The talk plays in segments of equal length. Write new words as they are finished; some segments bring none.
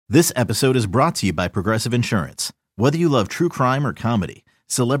This episode is brought to you by Progressive Insurance. Whether you love true crime or comedy,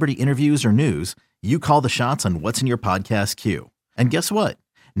 celebrity interviews or news, you call the shots on what's in your podcast queue. And guess what?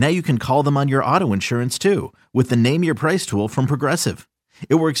 Now you can call them on your auto insurance too with the Name Your Price tool from Progressive.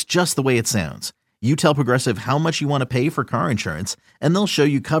 It works just the way it sounds. You tell Progressive how much you want to pay for car insurance, and they'll show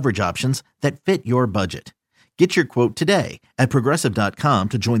you coverage options that fit your budget. Get your quote today at Progressive.com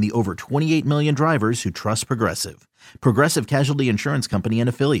to join the over 28 million drivers who trust Progressive. Progressive Casualty Insurance Company and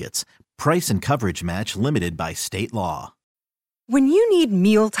Affiliates. Price and coverage match limited by state law. When you need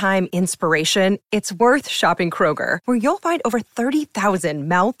mealtime inspiration, it's worth shopping Kroger, where you'll find over 30,000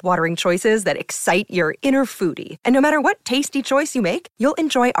 mouth-watering choices that excite your inner foodie. And no matter what tasty choice you make, you'll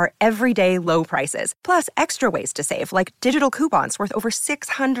enjoy our everyday low prices, plus extra ways to save, like digital coupons worth over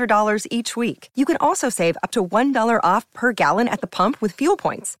 $600 each week. You can also save up to $1 off per gallon at the pump with fuel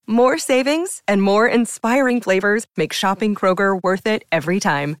points. More savings and more inspiring flavors make shopping Kroger worth it every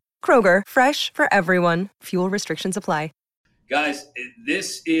time. Kroger, fresh for everyone. Fuel restrictions apply. Guys,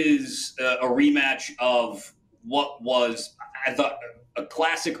 this is a rematch of what was, I thought, a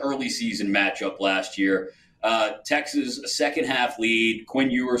classic early season matchup last year. Texas, a second half lead. Quinn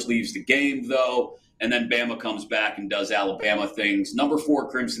Ewers leaves the game, though, and then Bama comes back and does Alabama things. Number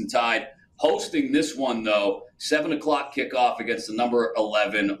 4, Crimson Tide, hosting this one, though. 7 o'clock kickoff against the number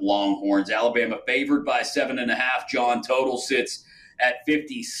 11 Longhorns. Alabama favored by 7.5. John total sits at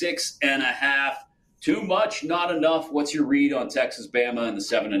 56.5. Too much, not enough. What's your read on Texas Bama and the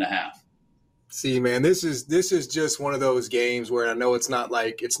 7.5? See, man, this is just one of those games where I know it's not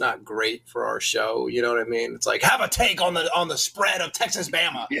great for our show. You know what I mean? It's like, have a take on the spread of Texas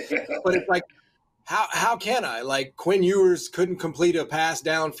Bama. Yeah. But it's like, how can I? Like, Quinn Ewers couldn't complete a pass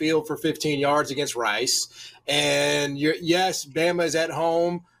downfield for 15 yards against Rice. And yes, Bama is at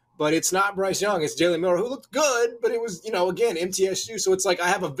home, but it's not Bryce Young. It's Jalen Miller, who looked good, but it was, again, MTSU. So it's like I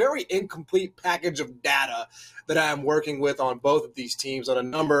have a very incomplete package of data that I am working with on both of these teams on a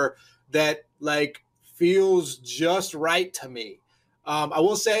number that, feels just right to me. I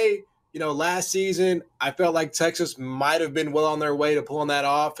will say, last season, I felt like Texas might have been well on their way to pulling that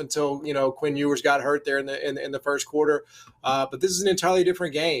off until, Quinn Ewers got hurt there in the first quarter. But this is an entirely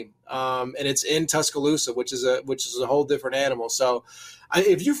different game, and it's in Tuscaloosa, which is a whole different animal. So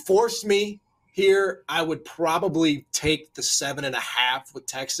if you forced me here, I would probably take the 7.5 with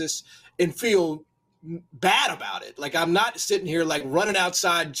Texas and feel bad about it. Like, I'm not sitting here running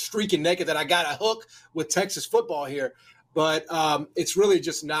outside streaking naked that I got a hook with Texas football here. But it's really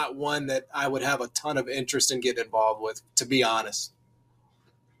just not one that I would have a ton of interest in getting involved with, to be honest.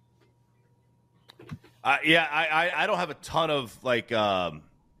 I don't have a ton of I'll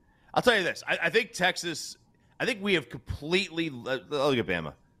tell you this. I think Texas. I think we have completely look at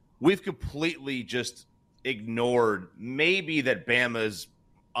Bama. We've completely just ignored maybe that Bama's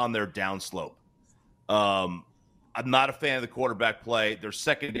on their downslope. I'm not a fan of the quarterback play. Their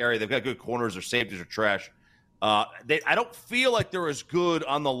secondary, they've got good corners. Their safeties are trash. I don't feel like they're as good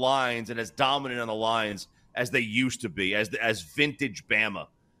on the lines and as dominant on the lines as they used to be, as vintage Bama.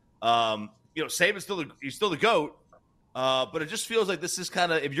 Saban's still the GOAT, but it just feels like this is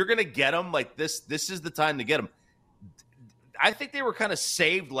kind of, if you're going to get them, this is the time to get them. I think they were kind of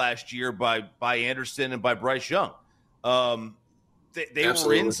saved last year by Anderson and by Bryce Young. They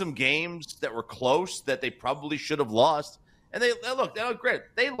were in some games that were close that they probably should have lost, and they look great.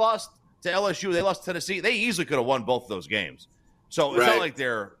 They lost to LSU. They lost to Tennessee. They easily could have won both of those games. So it's not like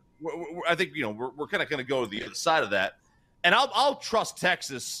they're. I think we're kind of going to go to the other side of that, and I'll trust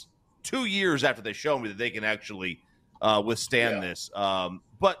Texas 2 years after they show me that they can actually withstand this.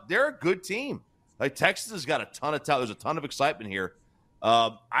 But they're a good team. Texas has got a ton of talent. There's a ton of excitement here.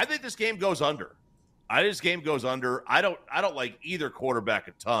 I think this game goes under. I don't like either quarterback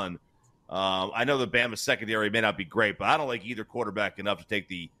a ton. I know the Bama secondary may not be great, but I don't like either quarterback enough to take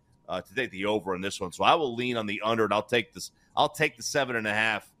the over on this one. So I will lean on the under, and I'll take this. I'll take the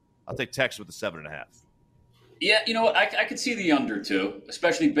 7.5. I'll take Texas with the 7.5. Yeah, I could see the under too,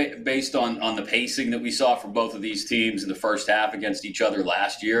 especially based on the pacing that we saw from both of these teams in the first half against each other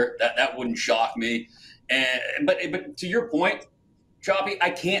last year. That wouldn't shock me. But to your point, Choppy, I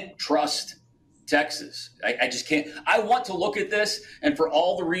can't trust Texas. I just can't. I want to look at this, and for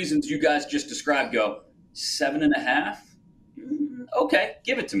all the reasons you guys just described, go 7.5. Okay,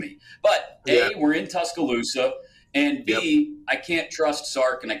 give it to me. But A, we're in Tuscaloosa. And B, I can't trust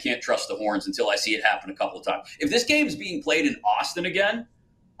Sark and I can't trust the Horns until I see it happen a couple of times. If this game is being played in Austin again,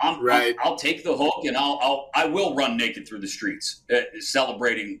 I'll take the hook and I will run naked through the streets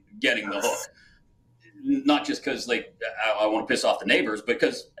celebrating getting the hook. Not just because I want to piss off the neighbors,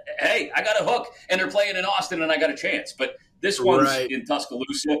 because hey, I got a hook, and they're playing in Austin, and I got a chance. But this one's Right. in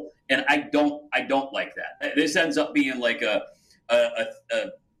Tuscaloosa, and I don't like that. This ends up being like a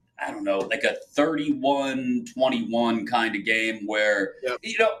I don't know, like a 31-21 kind of game where,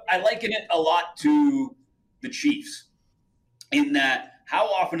 I liken it a lot to the Chiefs in that how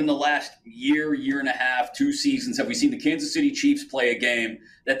often in the last year and a half, 2 seasons have we seen the Kansas City Chiefs play a game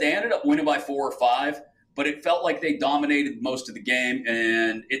that they ended up winning by 4 or 5, but it felt like they dominated most of the game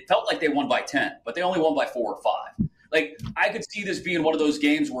and it felt like they won by 10, but they only won by 4 or 5. Like, I could see this being one of those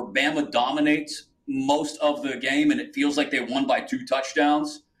games where Bama dominates most of the game and it feels like they won by 2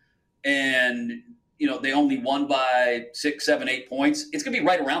 touchdowns. And, they only won by 6, 7, 8 points. It's going to be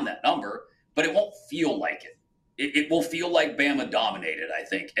right around that number, but it won't feel like it. It will feel like Bama dominated, I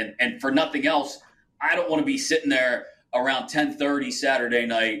think. And for nothing else, I don't want to be sitting there around 10:30 Saturday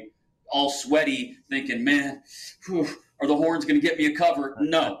night, all sweaty, thinking, man, are the Horns going to get me a cover?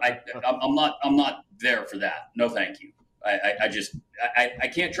 No, I'm not there for that. No, thank you.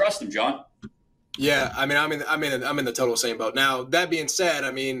 I can't trust them, John. Yeah, I mean, I'm in the total same boat. Now, that being said, I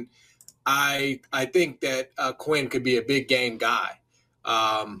mean, I think that Quinn could be a big game guy,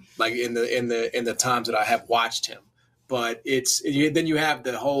 like in the times that I have watched him. But then you have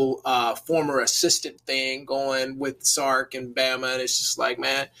the whole former assistant thing going with Sark and Bama, and it's just like,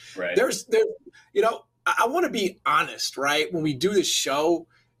 man, right. There's I want to be honest, right? When we do this show,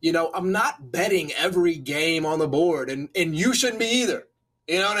 I'm not betting every game on the board, and you shouldn't be either.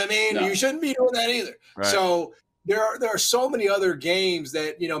 You know what I mean? No. You shouldn't be doing that either. Right. So there are so many other games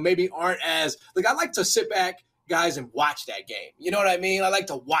that, maybe aren't as – like I like to sit back, guys, and watch that game. You know what I mean? I like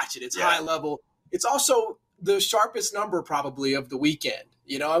to watch it. It's high level. It's also the sharpest number probably of the weekend.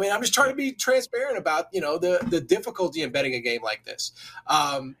 I mean, I'm just trying to be transparent about, the difficulty in betting a game like this.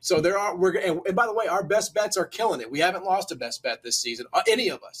 So and by the way, our best bets are killing it. We haven't lost a best bet this season, any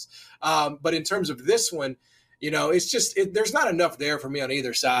of us. But in terms of this one, it's just there's not enough there for me on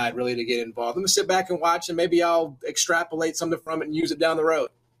either side really to get involved. I'm going to sit back and watch, and maybe I'll extrapolate something from it and use it down the road.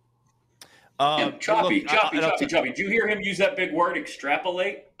 Choppy. Did you hear him use that big word,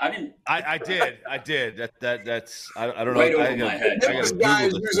 extrapolate? I didn't. I did. That's I don't know. Right over my head. This guy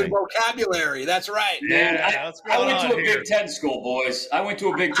is using vocabulary. That's right. Man, I went to a Big Ten school, boys. I went to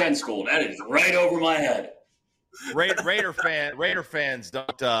a Big Ten school. That is right over my head. Raider fans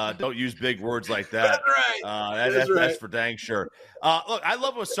don't use big words like that. That's right. That's for dang sure. Look, I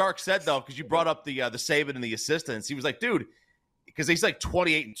love what Sark said though, because you brought up the Saban and the assistants. He was like, dude, because he's like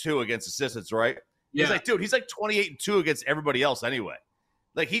 28-2 against assistants, right? Yeah. He's like, dude, he's like 28-2 against everybody else anyway.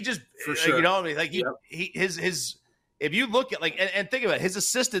 Like he just, for sure. I mean, like his. If you look at and think about it, his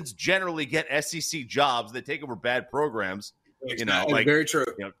assistants generally get SEC jobs. They take over bad programs. Like very true.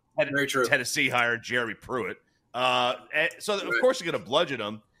 Very true. Tennessee hired Jerry Pruitt. So of course you're going to bludgeon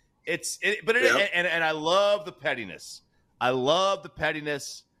them. And I love the pettiness. I love the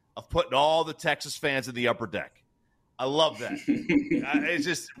pettiness of putting all the Texas fans in the upper deck. I love that.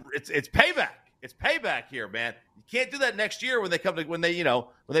 It's payback. It's payback here, man. You can't do that next year when they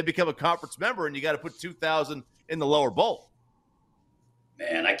become a conference member and you got to put 2,000 in the lower bowl.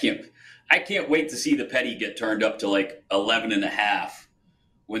 Man, I can't wait to see the petty get turned up to like 11.5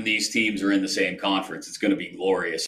 when these teams are in the same conference. It's going to be glorious.